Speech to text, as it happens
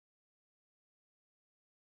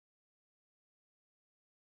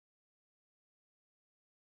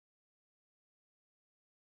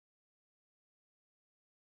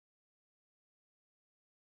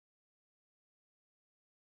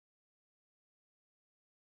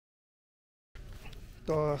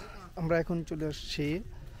তো আমরা এখন চলে আসছি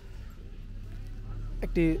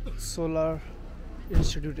একটি সোলার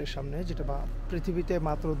ইনস্টিটিউটের সামনে, যেটা পৃথিবীতে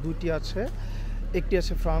মাত্র দুটি আছে। একটি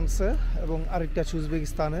আছে ফ্রান্সে এবং আরেকটি আছে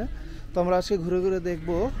উজবেকিস্তানে। তো আমরা আজকে ঘুরে ঘুরে দেখব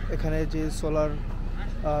এখানে যে সোলার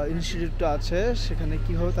ইনস্টিটিউটটা আছে সেখানে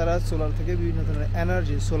কীভাবে তারা সোলার থেকে বিভিন্ন ধরনের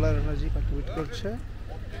এনার্জি, সোলার এনার্জি কাল্টিভেট করছে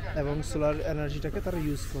এবং সোলার এনার্জিটাকে তারা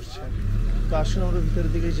ইউজ করছে। তো আসুন আমরা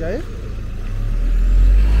ভিতরের দিকে যাই।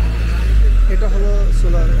 এটা হলো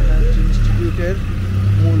সোলার এনার্জি ইনস্টিটিউটের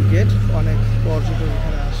মূল গেট। অনেক পর্যটক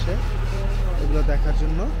এখানে আসে এগুলো দেখার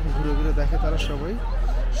জন্য, ঘুরে ঘুরে দেখে তারা সবাই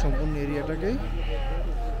সম্পূর্ণ এরিয়াটাকেই।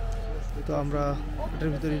 তো আমরা এটার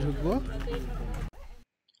ভিতরেই ঢুকবো।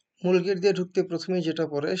 মূল গেট দিয়ে ঢুকতে প্রথমেই যেটা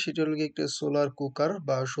পড়ে সেটা হলো একটা সোলার কুকার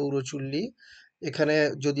বা সৌর চুল্লি। এখানে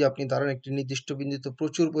যদি আপনি দাঁড়ান একটি নির্দিষ্ট বিন্দুতে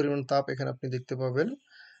প্রচুর পরিমাণ তাপ এখানে আপনি দেখতে পাবেন।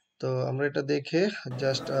 তো আমরা এটা দেখে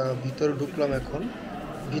জাস্ট ভিতরে ঢুকলাম। এখন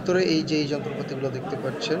ভিতরে এই যে যন্ত্রপাতিগুলো দেখতে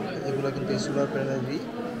পাচ্ছেন এগুলো কিন্তু এই সোলার প্যানেলেরই।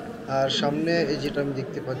 আর সামনে এই যেটা আমি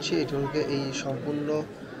দেখতে পাচ্ছি এটা হলো এই সম্পূর্ণ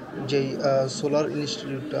যেই সোলার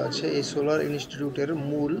ইনস্টিটিউটটা আছে, এই সোলার ইনস্টিটিউটের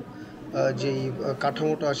মূল যেই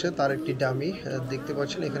কাঠামোটা আছে তার একটি ডামি দেখতে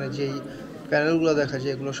পাচ্ছেন। এখানে যেই প্যানেলগুলো দেখা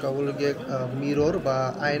যায় এগুলো সব হলো গিয়ে মিরর বা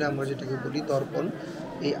আয়না, আমরা যেটাকে বলি দর্পণ।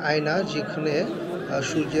 এই আয়না যেখানে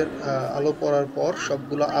সূর্যের আলো পড়ার পর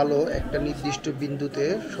সবগুলো আলো একটা নির্দিষ্ট বিন্দুতে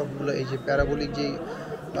সবগুলো এই যে প্যারাবোলিক যেই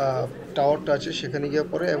টাওয়ারটা আছে সেখানে গিয়ে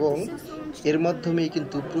পড়ে এবং এর মাধ্যমেই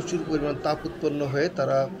কিন্তু প্রচুর পরিমাণ তাপ উৎপন্ন হয়ে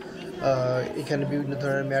তারা এখানে বিভিন্ন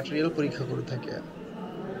ধরনের ম্যাটেরিয়াল পরীক্ষা করে থাকে।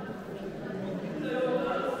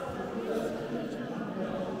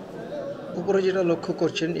 উপরে যেটা লক্ষ্য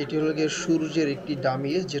করছেন এটি হলো গিয়ে সূর্যের একটি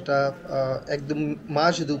ডামি, যেটা একদম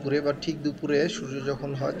মাঝ দুপুরে বা ঠিক দুপুরে সূর্য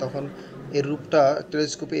যখন হয় তখন এর রূপটা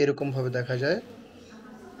টেলিস্কোপে এরকম ভাবে দেখা যায়।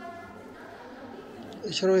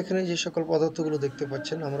 এছাড়াও এখানে যে সকল পদার্থগুলো দেখতে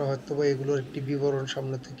পাচ্ছেন আমরা হয়তোবা এগুলোর একটি বিবরণ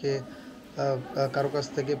সামনে থেকে কারো কাছ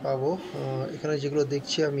থেকে পাবো। এখানে যেগুলো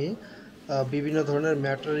দেখছি আমি বিভিন্ন ধরনের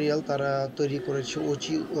ম্যাটেরিয়াল তারা তৈরি করেছে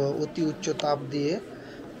অতি উচ্চ তাপ দিয়ে।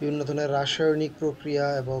 বিভিন্ন ধরনের রাসায়নিক প্রক্রিয়া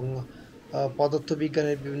এবং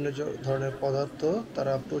পদার্থবিজ্ঞানের বিভিন্ন ধরনের পদার্থ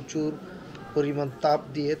তারা প্রচুর পরিমাণ তাপ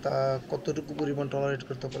দিয়ে তা কতটুকু পরিমাণ টলারেট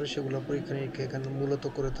করতে পারে সেগুলো পরীক্ষা নিরীক্ষা এখানে মূলত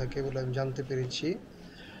করে থাকে বলে আমি জানতে পেরেছি।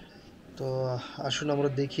 তো আসুন আমরা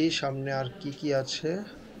দেখি সামনে আর কি কি আছে।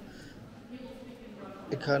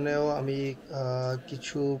 এখানেও আমি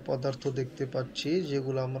কিছু পদার্থ দেখতে পাচ্ছি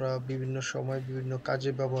যেগুলো আমরা বিভিন্ন সময় বিভিন্ন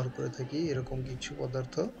কাজে ব্যবহার করে থাকি। এরকম কিছু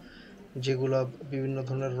পদার্থ যেগুলো বিভিন্ন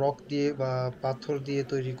ধরনের রক দিয়ে বা পাথর দিয়ে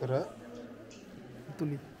তৈরি করা।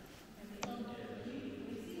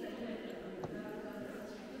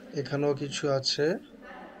 এখানেও কিছু আছে।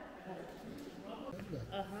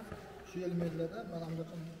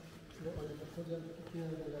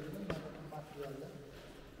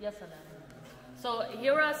 Yes, so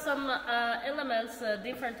here are some elements,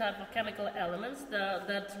 different type of chemical elements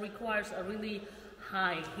that requires a really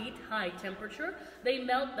high heat, high temperature. They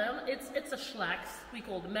melt them. It's a schlags. We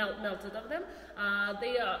call the melted of them.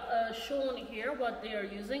 They are shown here what they are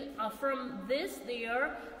using. From this, they are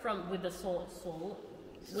from with the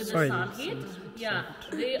with the sun heat. Yeah,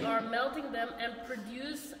 they are melting them and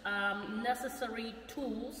produce necessary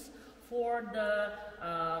tools for the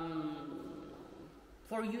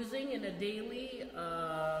for using in a daily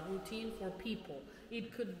routine for people. It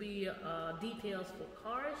could be details for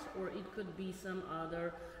cars, or it could be some other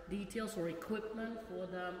details or equipment for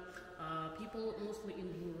the people, mostly in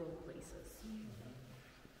rural places.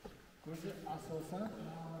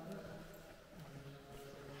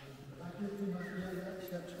 Actually, this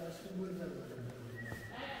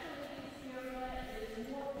area is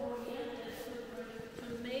more oriented to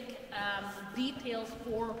make details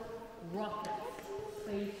for rockets.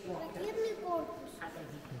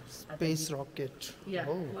 Space rocket.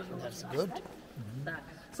 Yeah. Oh, that's good.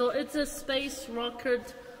 So it's a space rocket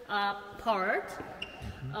part.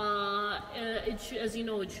 As you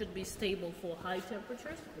know, it should be stable for high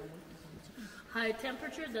temperatures. High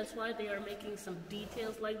temperature. That's why they are making some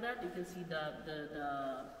details like that. You can see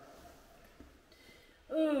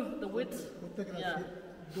the width. Yeah.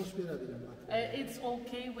 It's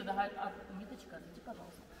okay with the high.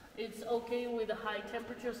 It's okay with the high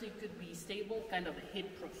temperatures. It could be stable, kind of heat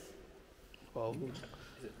proof. Oh,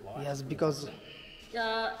 yes, because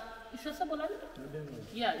yeah,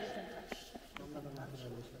 you can touch.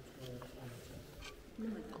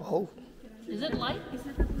 Oh, is it light?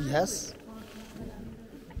 Yes.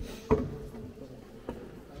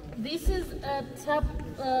 This is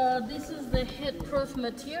this is the heat-proof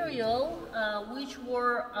material which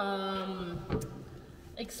were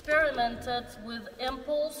experimented with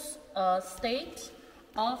impulse state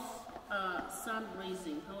of sun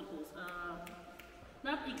raising. How it goes?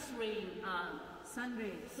 Not X-ray. Sun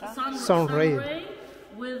ray. Sun ray.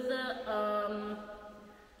 With the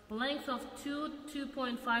length of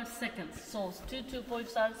 2.5 seconds. So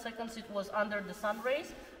 2.5 seconds it was under the sun rays,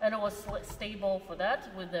 and it was stable for that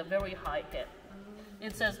with a very high head.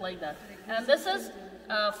 It says like that. And this is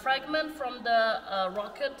a fragment from the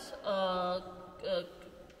rocket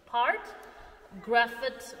part,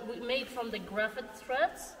 graphite, made from the graphite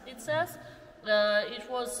threads, it says. It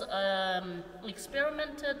was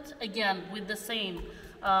experimented again with the same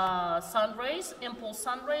sun rays, impulse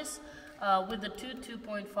sun rays, with the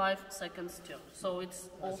 2.5 seconds too. So it's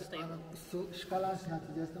all stable. So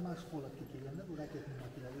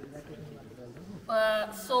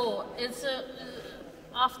it's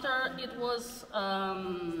after it was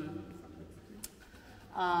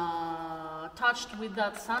touched with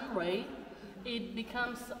that sun ray, it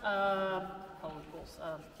becomes how it goes.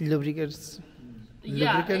 Lubricants.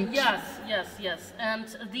 Yeah. Yes. And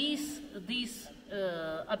these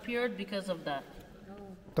appeared because of that.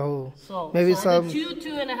 Oh, So maybe so some the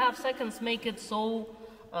 2.5 seconds make it so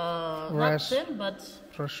not Rash. thin, but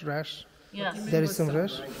rash. yes. There is some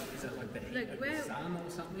rash. Like where?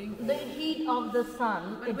 The heat of the sun,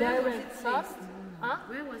 it where was directs it us. Huh?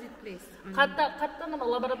 Where was it placed? Hatta nima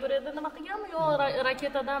laboratoriyada nima qilgan yo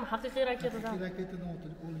raketadan, haqiqiy raketadan.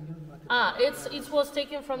 It was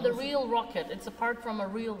taken from the real rocket. It's a part from a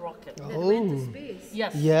real rocket. That went to Oh, space.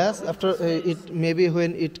 Yes. yes. After it, maybe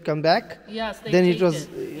when it come back, Yes, they then take it was.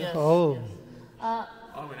 Yes, Oh, yes.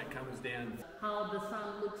 when it comes down. How the sun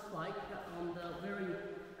looks like on the very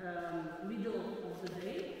middle of the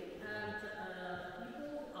day, and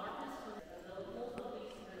people, artists, most of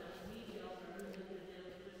these kind of media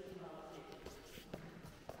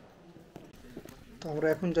তো আমরা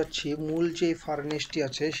এখন যাচ্ছি মূল যে ফার্নেসটি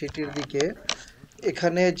আছে সেটির দিকে।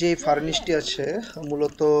 এখানে যে ফার্নেসটি আছে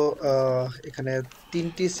মূলত এখানে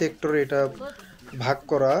তিনটি সেক্টরে এটা ভাগ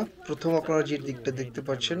করা। প্রথম আপনারা যে দিকটা দেখতে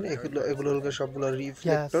পাচ্ছেন এগুলো হলো সবগুলো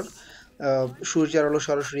রিফ্লেক্টর। সূর্যের আলো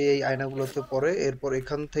সরাসরি এই আয়নাগুলোতে পড়ে। এরপর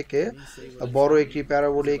এখান থেকে বড় একটি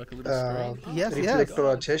প্যারাবোলিক রিফ্লেক্টর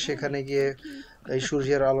আছে, সেখানে গিয়ে এই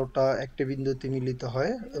সূর্যের আলোটা একটা বিন্দুতে মিলিত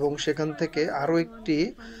হয় এবং সেখান থেকে আরো একটি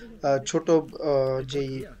ছোট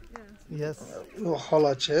যেই হল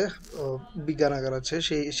আছে, বিজ্ঞানাগার আছে,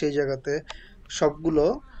 সেই জায়গাতে সবগুলো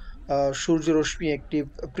সূর্যরশ্মি একটি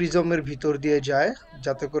প্রিজমের ভিতর দিয়ে যায়,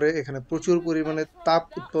 যাতে করে এখানে প্রচুর পরিমাণে তাপ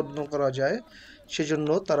উৎপন্ন করা যায়। সেজন্য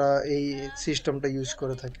তারা এই সিস্টেমটা ইউজ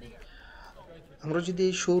করে থাকে। আমরা যদি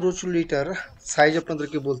এই সৌরচুল্লিটার সাইজ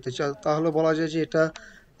আপনাদেরকে বলতে চাই, তাহলে বলা যায় যে এটা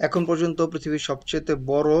এখন পর্যন্ত পৃথিবীর সবচেয়ে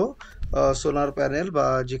বড় সোলার প্যানেল, বা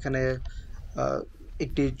যেখানে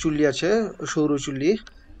একটি চুল্লি আছে সৌরচুল্লি।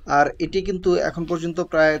 আর এটি কিন্তু এখন পর্যন্ত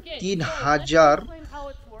প্রায় 3000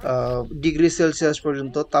 ডিগ্রি সেলসিয়াস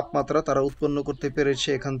পর্যন্ত তাপমাত্রা তারা উৎপন্ন করতে পেরেছে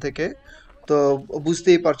এখান থেকে। তো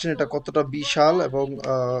বুঝতেই পারছেন এটা কতটা বিশাল। এবং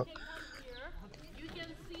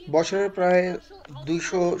বছরে প্রায়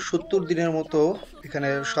 270 দিনের মতো এখানে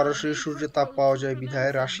সরাসরি সূর্যের তাপ পাওয়া যায়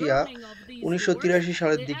বিধায় রাশিয়া 1983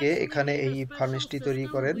 সালের দিকে এখানে এই ফার্নেসটি তৈরি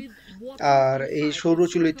করেন। আর এই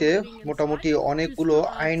সৌরচুল্লিতে মোটামুটি অনেকগুলো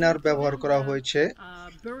আয়নার ব্যবহার করা হয়েছে।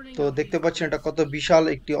 তো দেখতে পাচ্ছেন এটা কত বিশাল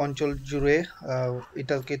একটি অঞ্চল জুড়ে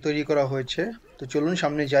এটাকে তৈরি করা হয়েছে। তো চলুন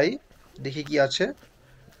সামনে যাই, দেখি কি আছে।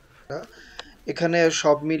 এখানে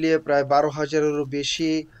সব মিলিয়ে প্রায় 12,000-এরও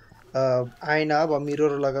বেশি আয়না বা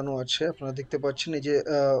মিরর লাগানো আছে। আপনারা দেখতে পাচ্ছেন এই যে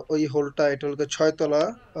ওই হোলটা, এটা হলো 6 তলা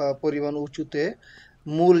পরিমাণ উঁচুতে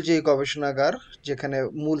মূল যে গবেষণাগার, যেখানে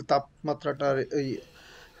মূল তাপমাত্রাটার এই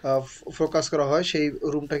ফোকাস করা হয়, সেই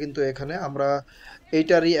রুমটা কিন্তু এখানে। আমরা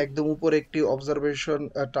এইটারই একদম উপরে একটি অবজারভেশন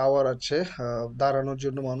টাওয়ার আছে দাঁড়ানোর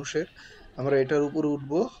জন্য মানুষের। আমরা এটার উপরে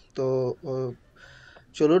উঠবো। তো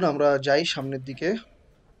চলুন আমরা যাই সামনের দিকে।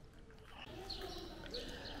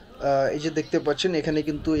 এই যে দেখতে পাচ্ছেন এখানে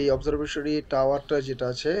কিন্তু এই অবজারভেশনারি টাওয়ারটা যেটা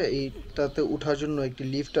আছে, এইটাতে ওঠার জন্য একটি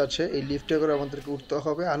লিফট আছে। এই লিফটে করে আমাদেরকে উঠতে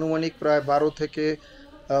হবে। আনুমানিক প্রায় 12 থেকে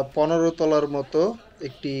 15 তলার মতো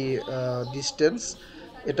একটি ডিস্টেন্স।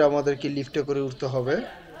 এটা আমাদেরকে লিফটে করে উঠতে হবে।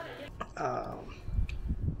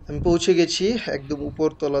 আমি পৌঁছে গেছি একদম উপর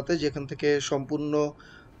তলাতে, যেখান থেকে সম্পূর্ণ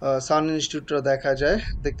সান ইনস্টিটিউটটা দেখা যায়।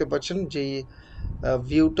 দেখতে পাচ্ছেন যেই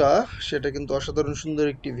ভিউটা, সেটা কিন্তু অসাধারণ সুন্দর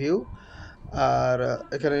একটি ভিউ। আর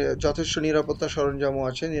এখানে যথেষ্ট নিরাপত্তা সরঞ্জামও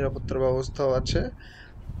আছে, নিরাপত্তার ব্যবস্থাও আছে।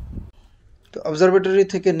 তো অবজারভেটরি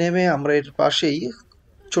থেকে নেমে আমরা এর পাশেই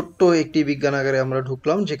ছোট্ট একটি বিজ্ঞানাগারে আমরা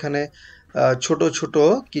ঢুকলাম, যেখানে ছোট ছোট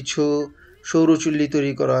কিছু সৌরচুল্লি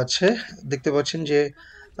তৈরি করা আছে। দেখতে পাচ্ছেন যে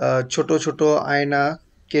ছোট ছোট আয়না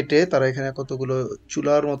কেটে তারা এখানে কতগুলো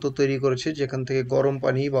চুলার মতো তৈরি করেছে, যেখান থেকে গরম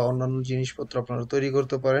পানি বা অন্যান্য জিনিসপত্র আপনারা তৈরি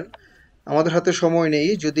করতে পারেন। আমাদের হাতে সময় নেই,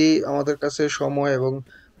 যদি আমাদের কাছে সময় এবং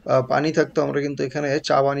পানি থাকতো আমরা কিন্তু এখানে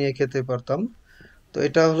চা বানিয়ে খেতে পারতাম। তো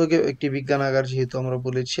এটা হলো গিয়ে একটি বিজ্ঞানাগার, যেহেতু আমরা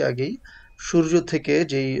বলেছি আগেই সূর্য থেকে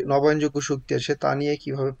যেই নবায়নযোগ্য শক্তি আছে তা নিয়ে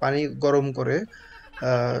কিভাবে পানি গরম করে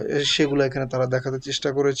সেগুলো এখানে তারা দেখাতে চেষ্টা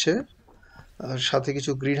করেছে। সাথে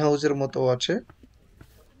কিছু গ্রিন হাউসের মতো আছে।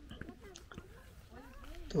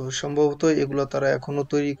 তো সম্ভবত এগুলো তারা এখনো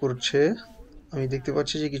তৈরি করছে। আমি দেখতে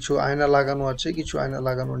পাচ্ছি যে কিছু আয়না লাগানো আছে, কিছু আয়না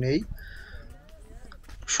লাগানো নেই।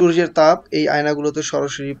 সূর্যের তাপ এই আয়নাগুলোতে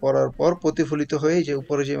সরাসরি পড়ার পর প্রতিফলিত হয়ে যে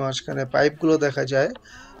উপরে যে মাঝখানে পাইপগুলো দেখা যায়,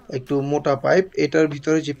 একটু মোটা পাইপ, এটার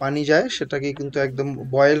ভিতরে যে পানি যায় সেটাকে কিন্তু একদম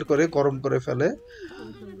বয়েল করে গরম করে ফেলে।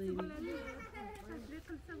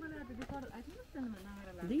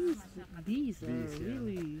 These are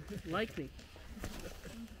really likely.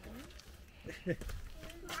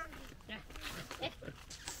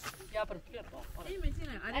 Can you imagine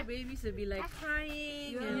like other babies would be like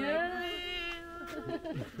crying and like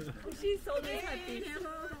she's so happy.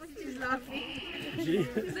 She's laughing.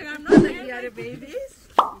 She's like, I'm not like the other babies.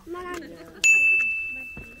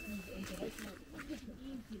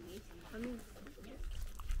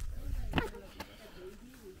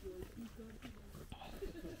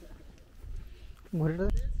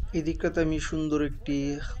 এই দিকটাতে আমি সুন্দর একটি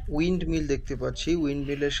উইন্ড মিল দেখতে পাচ্ছি। Wind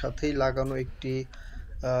মিলের সাথেই লাগানো একটি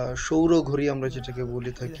সৌর ঘড়ি আমরা যেটাকে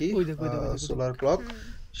বলে থাকি, সোলার ক্লক,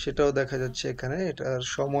 সেটাও দেখা যাচ্ছে এখানে। এটার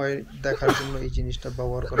সময় দেখার জন্য এই জিনিসটা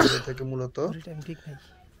ব্যবহার করা হয়ে থাকে মূলত।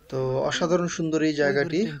 তো অসাধারণ সুন্দর এই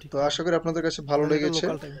জায়গাটি। তো আশা করি আপনাদের কাছে ভালো লেগেছে।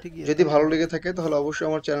 যদি ভালো লেগে থাকে তাহলে অবশ্যই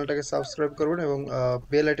আমার চ্যানেলটাকে সাবস্ক্রাইব করবেন এবং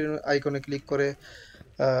বেল আইকনে ক্লিক করে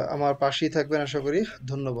আমার পাশেই থাকবেন আশা করি।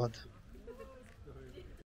 ধন্যবাদ।